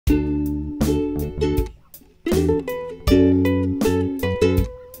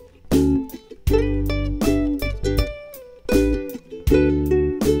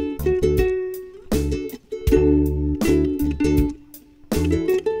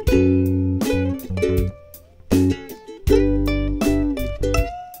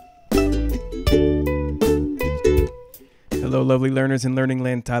Hello lovely learners in Learning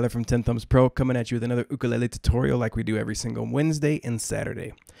Land, Tyler from 10 Thumbs Pro coming at you with another ukulele tutorial like we do every single Wednesday and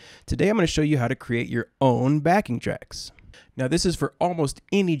Saturday. Today I'm going to show you how to create your own backing tracks. Now this is for almost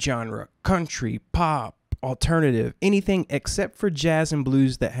any genre, country, pop, alternative, anything except for jazz and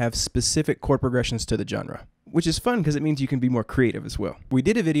blues that have specific chord progressions to the genre. Which is fun because it means you can be more creative as well. We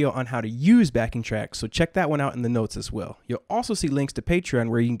did a video on how to use backing tracks, so check that one out in the notes as well. You'll also see links to Patreon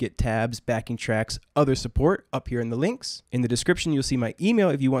where you can get tabs, backing tracks, other support up here in the links. In the description, you'll see my email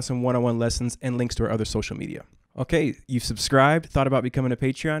if you want some one-on-one lessons and links to our other social media. Okay, you've subscribed, thought about becoming a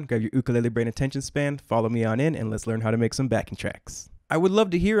Patreon, grab your ukulele brain attention span, follow me on in, and let's learn how to make some backing tracks. I would love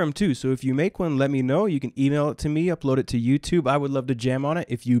to hear them too, so if you make one, let me know. You can email it to me, upload it to YouTube. I would love to jam on it.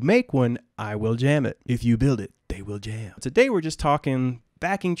 If you make one, I will jam it. If you build it, they will jam. Today we're just talking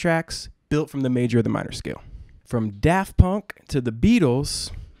backing tracks built from the major or the minor scale. From Daft Punk to the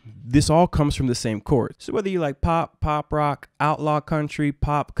Beatles, this all comes from the same chord. So whether you like pop, pop rock, outlaw country,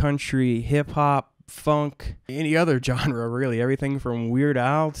 pop country, hip hop, funk, any other genre really, everything from Weird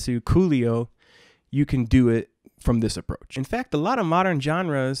Al to Coolio, you can do it from this approach. In fact, a lot of modern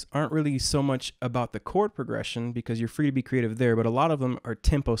genres aren't really so much about the chord progression because you're free to be creative there, but a lot of them are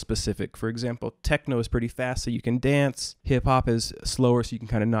tempo specific. For example, techno is pretty fast so you can dance. Hip hop is slower so you can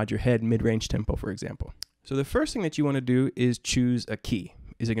kind of nod your head, mid-range tempo, for example. So the first thing that you want to do is choose a key.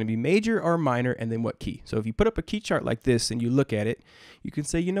 Is it going to be major or minor, and then what key? So if you put up a key chart like this and you look at it, you can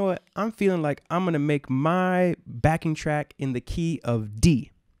say, you know what, I'm feeling like I'm going to make my backing track in the key of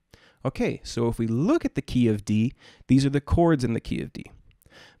D. Okay, so if we look at the key of D, these are the chords in the key of D.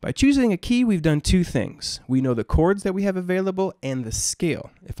 By choosing a key, we've done two things. We know the chords that we have available and the scale.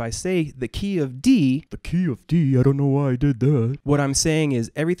 If I say the key of D, I don't know why I did that. What I'm saying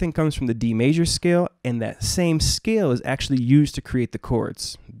is everything comes from the D major scale, and that same scale is actually used to create the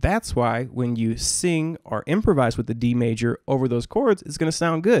chords. That's why when you sing or improvise with the D major over those chords, it's going to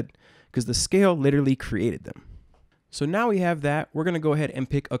sound good because the scale literally created them. So now we have that, we're going to go ahead and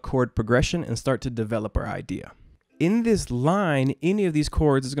pick a chord progression and start to develop our idea. In this line, any of these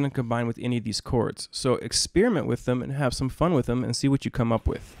chords is going to combine with any of these chords. So experiment with them and have some fun with them and see what you come up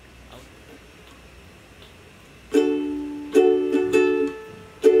with.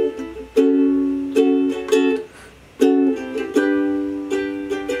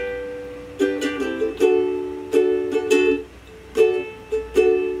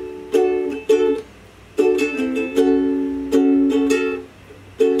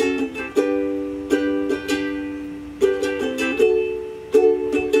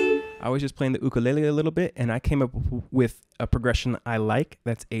 I was just playing the ukulele a little bit and I came up with a progression I like.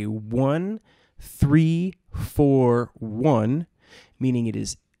 That's a 1, 3, 4, 1, meaning it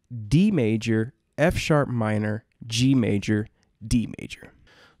is D major, F sharp minor, G major, D major.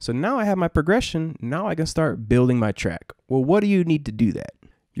 So now I have my progression. Now I can start building my track. Well, what do you need to do that?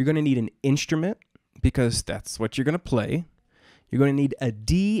 You're going to need an instrument because that's what you're going to play. You're going to need a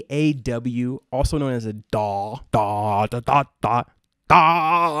DAW, also known as a DAW,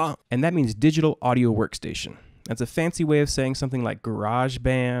 and that means digital audio workstation. That's a fancy way of saying something like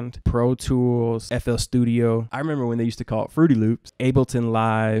GarageBand, Pro Tools, FL Studio. I remember when they used to call it Fruity Loops, Ableton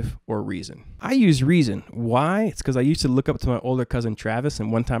Live, or Reason. I use Reason. Why? It's because I used to look up to my older cousin Travis, and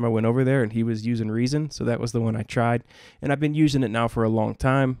one time I went over there and he was using Reason, so that was the one I tried. And I've been using it now for a long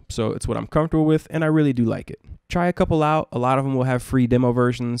time, so it's what I'm comfortable with, and I really do like it. Try a couple out. A lot of them will have free demo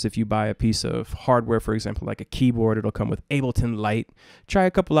versions. If you buy a piece of hardware, for example, like a keyboard, it'll come with Ableton Lite. Try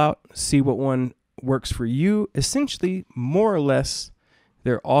a couple out, see what one works for you. Essentially, more or less,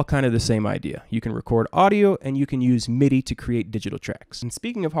 they're all kind of the same idea. You can record audio and you can use MIDI to create digital tracks. And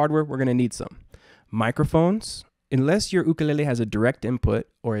speaking of hardware, we're going to need some microphones. Unless your ukulele has a direct input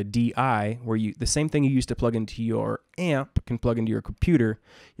or a DI, where the same thing you used to plug into your amp can plug into your computer,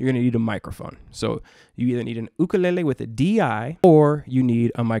 you're going to need a microphone. So you either need an ukulele with a DI or you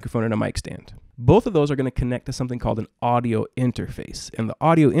need a microphone and a mic stand. Both of those are going to connect to something called an audio interface. And the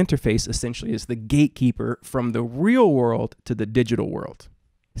audio interface essentially is the gatekeeper from the real world to the digital world.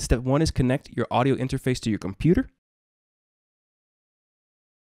 Step 1 is connect your audio interface to your computer.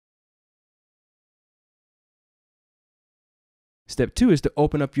 Step 2 is to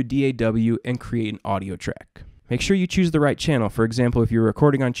open up your DAW and create an audio track. Make sure you choose the right channel. For example, if you're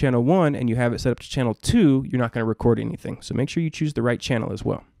recording on channel 1 and you have it set up to channel 2, you're not going to record anything. So make sure you choose the right channel as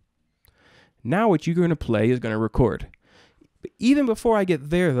well. Now what you're going to play is going to record. But even before I get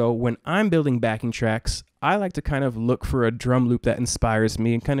there though, when I'm building backing tracks, I like to kind of look for a drum loop that inspires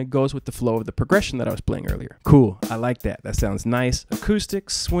me and kind of goes with the flow of the progression that I was playing earlier. Cool, I like that. That sounds nice. Acoustic,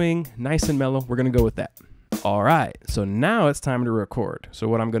 swing, nice and mellow. We're going to go with that. All right, so now it's time to record. So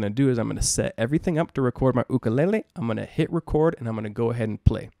what I'm gonna do is I'm gonna set everything up to record my ukulele. I'm gonna hit record and I'm gonna go ahead and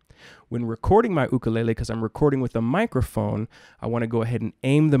play. When recording my ukulele, because I'm recording with a microphone, I wanna go ahead and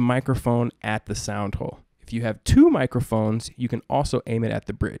aim the microphone at the sound hole. If you have two microphones, you can also aim it at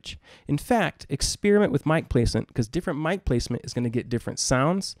the bridge. In fact, experiment with mic placement because different mic placement is gonna get different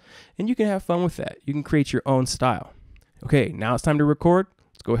sounds and you can have fun with that. You can create your own style. Okay, now it's time to record.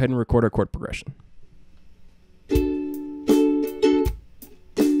 Let's go ahead and record our chord progression.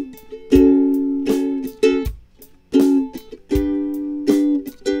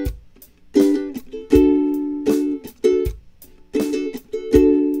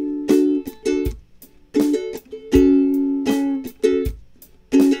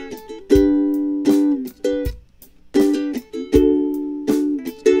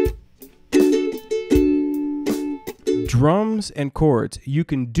 Drums and chords. You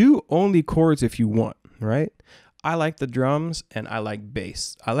can do only chords if you want, right? I like the drums and I like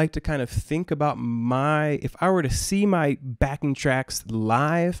bass. I like to kind of think about if I were to see my backing tracks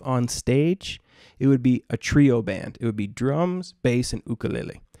live on stage, it would be a trio band. It would be drums, bass, and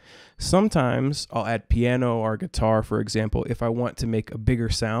ukulele. Sometimes I'll add piano or guitar, for example, if I want to make a bigger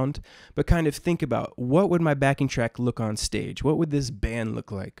sound, but kind of think about what would my backing track look on stage? What would this band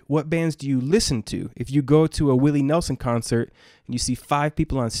look like? What bands do you listen to? If you go to a Willie Nelson concert and you see 5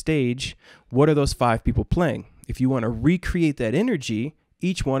 people on stage, what are those 5 people playing? If you want to recreate that energy,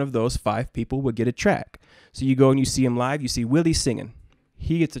 each one of those 5 people would get a track. So you go and you see him live, you see Willie singing,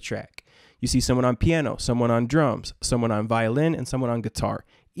 he gets a track. You see someone on piano, someone on drums, someone on violin, and someone on guitar.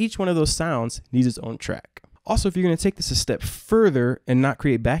 Each one of those sounds needs its own track. Also, if you're going to take this a step further and not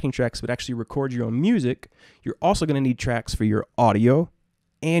create backing tracks, but actually record your own music, you're also going to need tracks for your audio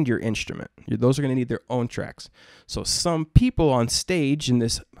and your instrument. Those are going to need their own tracks. So some people on stage in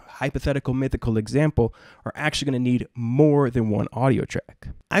this hypothetical mythical example are actually going to need more than one audio track.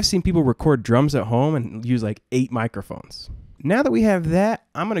 I've seen people record drums at home and use like 8 microphones. Now that we have that,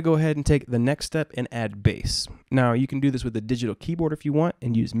 I'm going to go ahead and take the next step and add bass. Now, you can do this with a digital keyboard if you want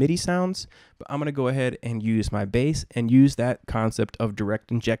and use MIDI sounds, but I'm going to go ahead and use my bass and use that concept of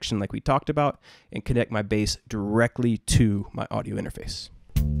direct injection like we talked about and connect my bass directly to my audio interface.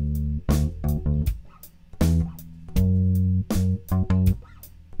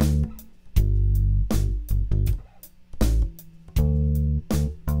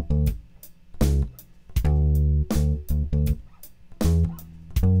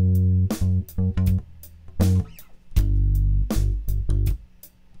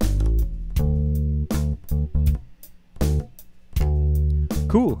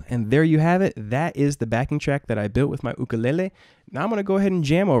 Cool, and there you have it. That is the backing track that I built with my ukulele. Now I'm gonna go ahead and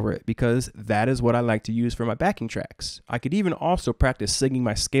jam over it because that is what I like to use for my backing tracks. I could even also practice singing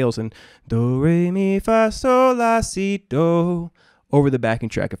my scales in do, re, mi, fa, sol, la, si, do over the backing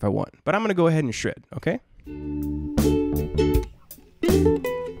track if I want. But I'm gonna go ahead and shred, okay?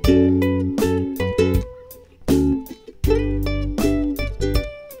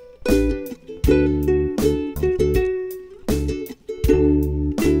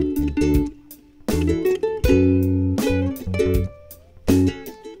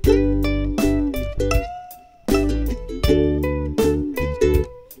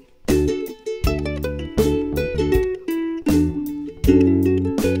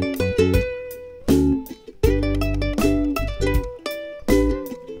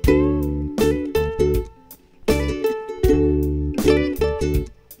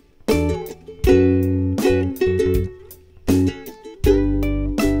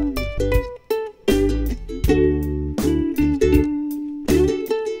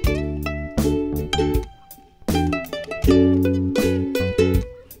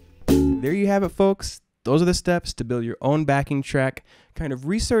 There you have it, folks. Those are the steps to build your own backing track. Kind of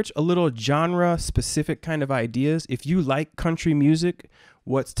research a little genre-specific kind of ideas. If you like country music,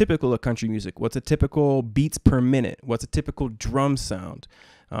 what's typical of country music? What's a typical beats per minute? What's a typical drum sound?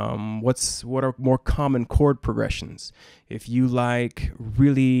 What are more common chord progressions? If you like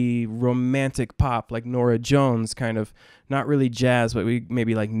really romantic pop like Norah Jones, kind of not really jazz, but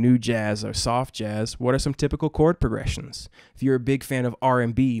maybe like new jazz or soft jazz, what are some typical chord progressions? If you're a big fan of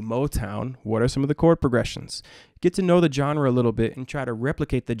R&B, Motown, what are some of the chord progressions? Get to know the genre a little bit and try to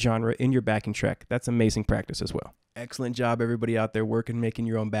replicate the genre in your backing track. That's amazing practice as well. Excellent job, everybody out there working, making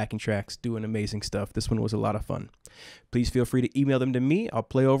your own backing tracks, doing amazing stuff. This one was a lot of fun. Please feel free to email them to me. I'll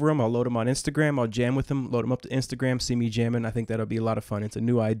play over them. I'll load them on Instagram. I'll jam with them, load them up to Instagram, see me jamming. I think that'll be a lot of fun. It's a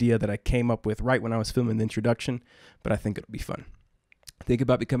new idea that I came up with right when I was filming the introduction, but I think it'll be fun. Think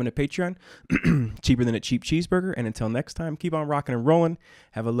about becoming a Patreon. Cheaper than a cheap cheeseburger. And until next time, keep on rocking and rolling.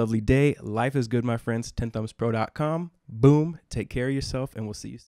 Have a lovely day. Life is good, my friends. tenthumbspro.com. Boom. Take care of yourself, and we'll see you soon.